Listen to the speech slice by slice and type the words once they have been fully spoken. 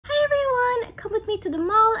come with me to the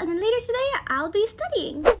mall, and then later today, I'll be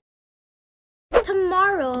studying.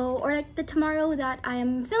 Tomorrow, or like the tomorrow that I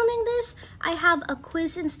am filming this, I have a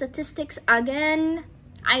quiz in statistics again.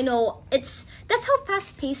 I know, that's how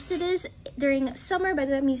fast-paced it is during summer. By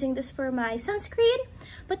the way, I'm using this for my sunscreen.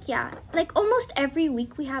 But yeah, like almost every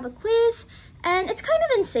week we have a quiz, and it's kind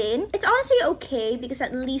of insane. It's honestly okay because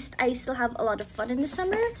at least I still have a lot of fun in the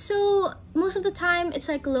summer. So most of the time, it's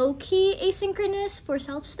like low-key asynchronous for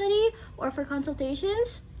self-study or for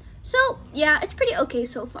consultations. So yeah, it's pretty okay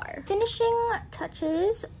so far. Finishing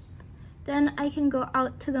touches, then I can go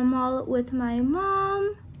out to the mall with my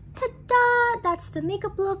mom. Ta-da! That's the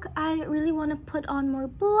makeup look. I really want to put on more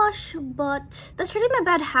blush, but that's really my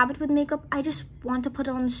bad habit with makeup. I just want to put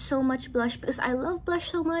on so much blush because I love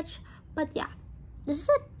blush so much. But yeah, this is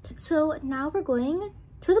it. So now we're going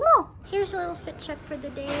to the mall. Here's a little fit check for the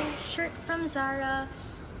day. Shirt from Zara,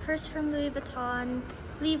 purse from Louis Vuitton,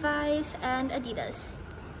 Levi's, and Adidas.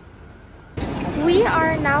 We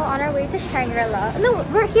are now on our way to Shangri-La. No,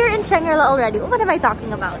 we're here in Shangri-La already. What am I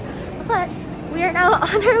talking about? But we are now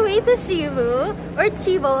on our way to Cebu, or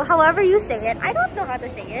Chibo, however you say it. I don't know how to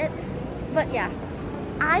say it. But yeah,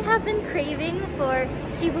 I have been craving for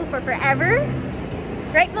Cebu for forever.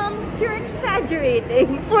 Right, Mom? You're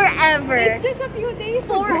exaggerating. Forever. It's just a few days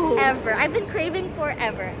ago. Forever. I've been craving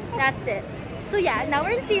forever. That's it. So yeah, now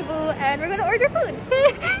we're in Cebu and we're gonna order food.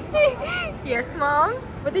 Yes, Mom?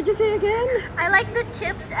 What did you say again? I like the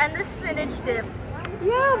chips and the spinach dip.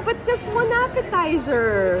 Yeah, but just one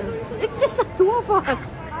appetizer. It's just the two of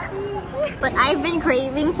us. But I've been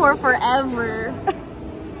craving for forever.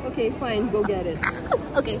 Okay, fine. Go get it.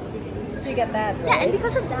 Okay. So you get that, right? Yeah, and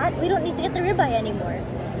because of that, we don't need to get the ribeye anymore.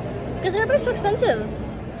 Because the ribeye is so expensive.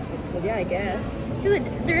 Well, yeah, I guess. Dude,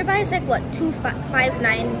 the ribeye is like what? $2.59,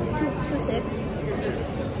 $2.26.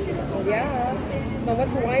 Well, yeah. But what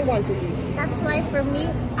do I want to eat? That's why for me,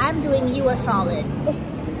 I'm doing you a solid.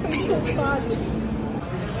 I'm so touched.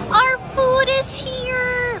 Our food is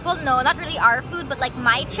here! Well, no, not really our food, but like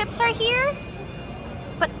my chips are here.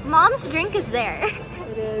 But Mom's drink is there.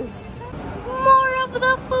 It is. More of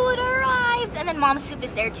the food arrived! And then Mom's soup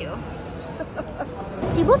is there too.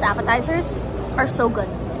 Cebu's appetizers are so good.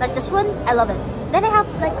 Like this one, I love it. Then I have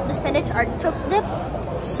like the spinach artichoke dip.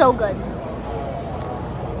 So good.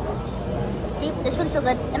 See, this one's so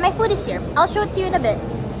good. And my food is here. I'll show it to you in a bit.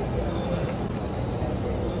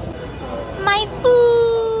 My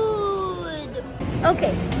food!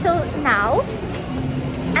 Okay, so now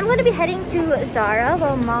I'm gonna be heading to Zara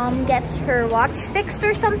while Mom gets her watch fixed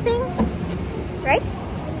or something. Right?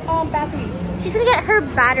 Battery. She's gonna get her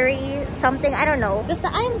battery something, I don't know. Because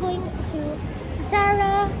I am going to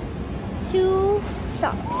Zara to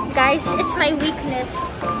shop. Guys, it's my weakness.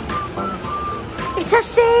 It's a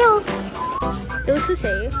sale! Those who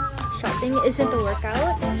say shopping isn't a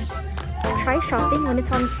workout, try shopping when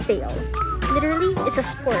it's on sale. Literally, it's a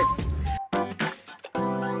sport.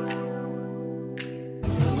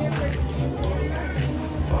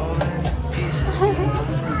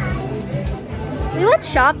 We went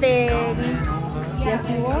shopping. Yes,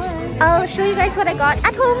 you are. I'll show you guys what I got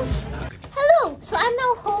at home. Hello! So I'm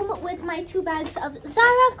now home with my 2 bags of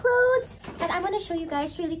Zara clothes. And I'm going to show you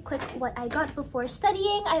guys really quick what I got before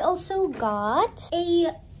studying. I also got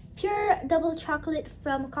a pure double chocolate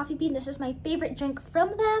from Coffee Bean. This is my favorite drink from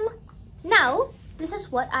them. Now, this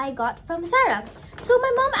is what I got from Zara. So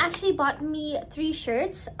my mom actually bought me 3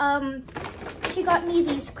 shirts. She got me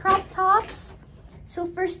these crop tops. So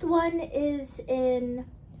first one is in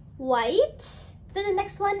white. Then the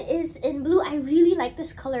next one is in blue. I really like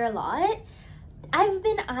this color a lot. I've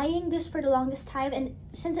been eyeing this for the longest time, and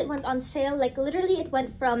since it went on sale, like literally it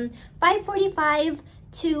went from $5.45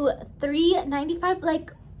 to $3.95.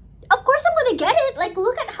 Like, of course I'm gonna get it. Like,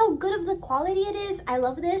 look at how good of the quality it is. I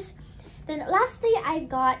love this. Then lastly, I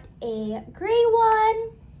got a gray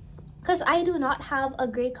one because I do not have a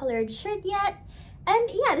gray colored shirt yet.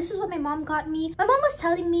 And yeah, this is what my mom got me. My mom was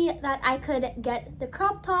telling me that I could get the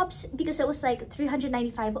crop tops because it was like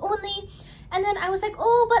 $395 only. And then I was like,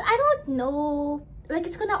 oh, but I don't know. Like,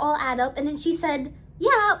 it's gonna all add up. And then she said,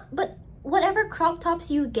 yeah, but whatever crop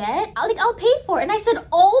tops you get, I'll pay for it. And I said,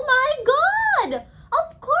 oh my God!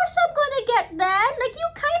 Of course I'm gonna get that. Like, you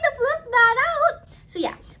kind of left that out. So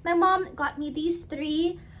yeah, my mom got me these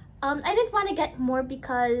 3. I didn't want to get more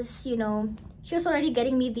because, you know, she was already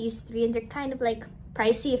getting me these 3 and they're kind of like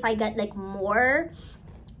pricey if I get like more.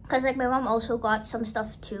 because like my mom also got some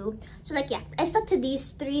stuff too. So like yeah, I stuck to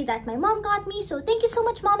these 3 that my mom got me. So thank you so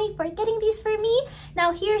much, mommy, for getting these for me.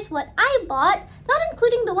 Now here's what I bought, not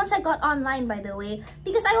including the ones I got online, by the way,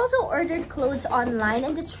 because I also ordered clothes online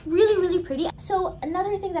and it's really pretty. So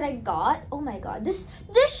another thing that I got, oh my god, this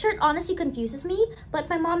shirt honestly confuses me, but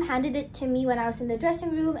my mom handed it to me when I was in the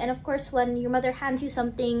dressing room. And of course, when your mother hands you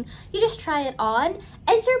something, you just try it on,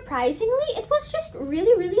 and surprisingly it was just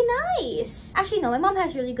really nice. Actually no, my mom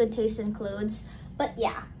has really good taste in clothes, but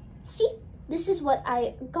yeah, see, this is what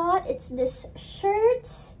I got. It's this shirt.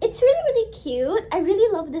 It's really cute. I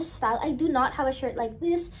really love this style. I do not have a shirt like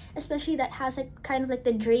this, especially that has like kind of like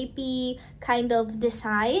the drapey kind of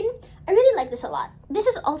design. I really like this a lot. This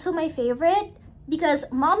is also my favorite because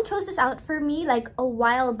mom chose this out for me like a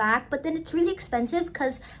while back, but then it's really expensive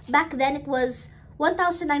because back then it was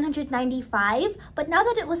 1,995, but now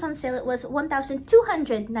that it was on sale, it was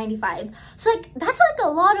 1,295. So like that's like a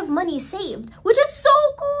lot of money saved, which is so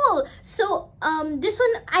cool. So this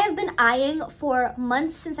one I have been eyeing for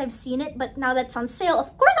months since I've seen it, but now that's on sale,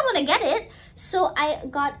 of course I'm gonna get it. So I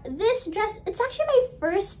got this dress. It's actually my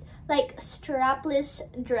first like strapless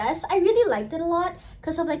dress. I really liked it a lot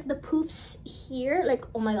because of like the poofs here. Like,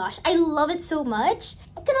 oh my gosh, I love it so much.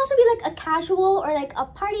 It can also be like a casual or like a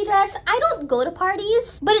party dress. I don't go to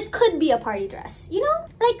parties, but it could be a party dress, you know?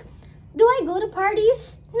 Like, do I go to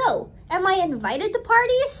parties? No. Am I invited to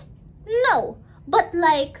parties? No. But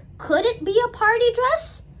like, could it be a party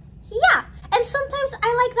dress? Yeah. And sometimes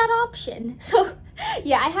I like that option. So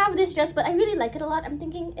yeah, I have this dress, but I really like it a lot. I'm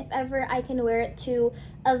thinking if ever I can wear it to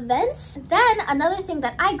events. Then another thing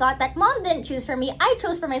that I got that mom didn't choose for me, I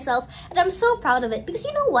chose for myself, and I'm so proud of it because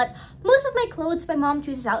you know what? Most of my clothes my mom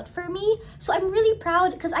chooses out for me. So I'm really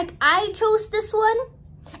proud because I chose this one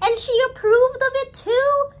and she approved of it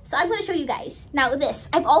too. So I'm gonna show you guys. Now this,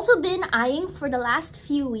 I've also been eyeing for the last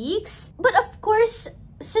few weeks, but of course,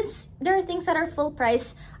 since there are things that are full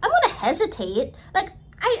price, I'm gonna hesitate. Like,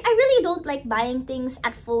 I really don't like buying things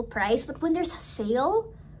at full price, but when there's a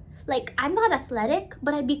sale, like, I'm not athletic,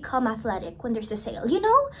 but I become athletic when there's a sale, you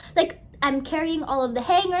know? Like, I'm carrying all of the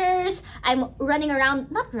hangers, I'm running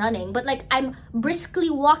around, not running, but like I'm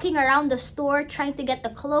briskly walking around the store trying to get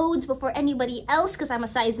the clothes before anybody else because I'm a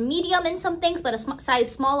size medium in some things, but a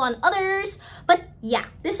size small on others. But yeah,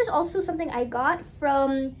 this is also something I got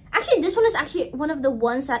from, actually this one is actually one of the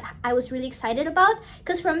ones that I was really excited about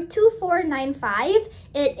because from 2,495,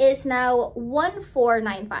 it is now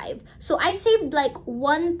 1,495. So I saved like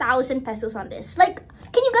 1,000 pesos on this. Like,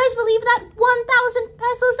 can you guys believe that? 1,000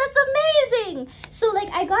 pesos, that's amazing! So like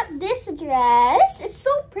I got this dress. It's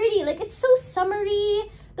so pretty, like it's so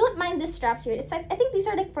summery. Don't mind the straps here. It's like, I think these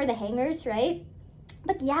are like for the hangers, right?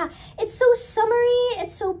 But yeah, it's so summery,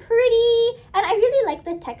 it's so pretty, and I really like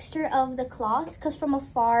the texture of the cloth because from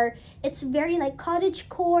afar, it's very like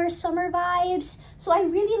cottagecore summer vibes. So I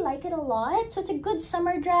really like it a lot. So it's a good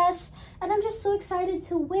summer dress, and I'm just so excited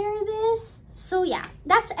to wear this. So yeah,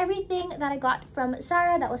 that's everything that I got from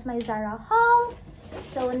Zara. That was my Zara haul.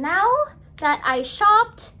 So now that I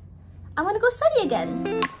shopped, I'm gonna go study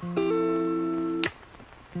again.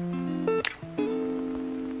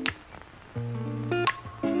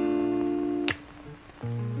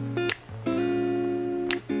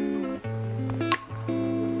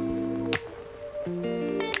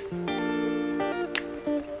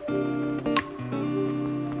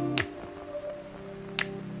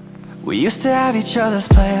 We used to have each other's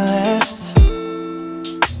playlists.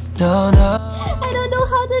 No, I don't know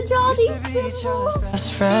how to draw these symbols.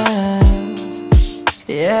 Best friends.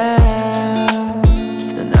 Yeah.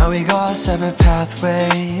 And now we go our separate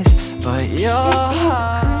pathways. But you're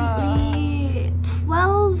currently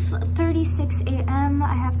 12:36 a.m.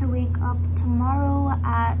 I have to wake up tomorrow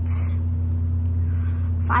at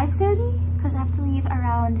 5:30 because I have to leave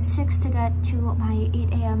around 6 to get to my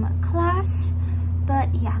 8 a.m. class.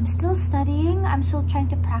 But yeah, I'm still studying. I'm still trying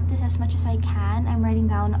to practice as much as I can. I'm writing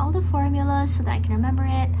down all the formulas so that I can remember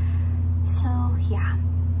it. So yeah,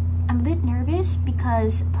 I'm a bit nervous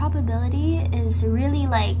because probability is really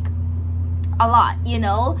like a lot, you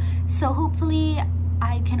know? So hopefully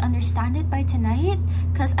I can understand it by tonight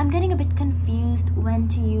because I'm getting a bit confused when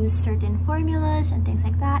to use certain formulas and things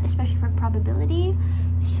like that, especially for probability.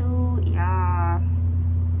 So yeah,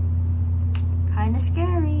 kind of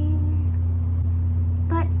scary.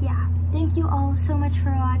 But yeah, thank you all so much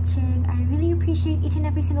for watching. I really appreciate each and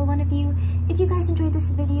every single one of you. If you guys enjoyed this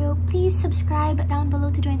video, please subscribe down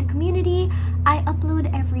below to join the community. I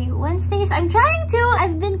upload every Wednesdays. I'm trying to.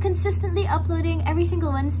 I've been consistently uploading every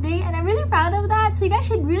single Wednesday and I'm really proud of that. So you guys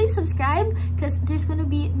should really subscribe because there's going to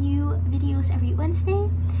be new videos every Wednesday.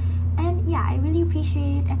 And yeah, I really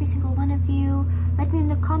appreciate every single one of you. Let me in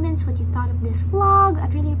the comments what you thought of this vlog.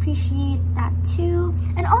 I'd really appreciate that too.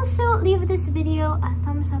 And also leave this video a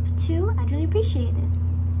thumbs up too. I'd really appreciate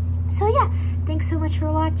it. So yeah, thanks so much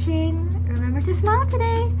for watching. Remember to smile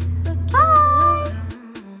today.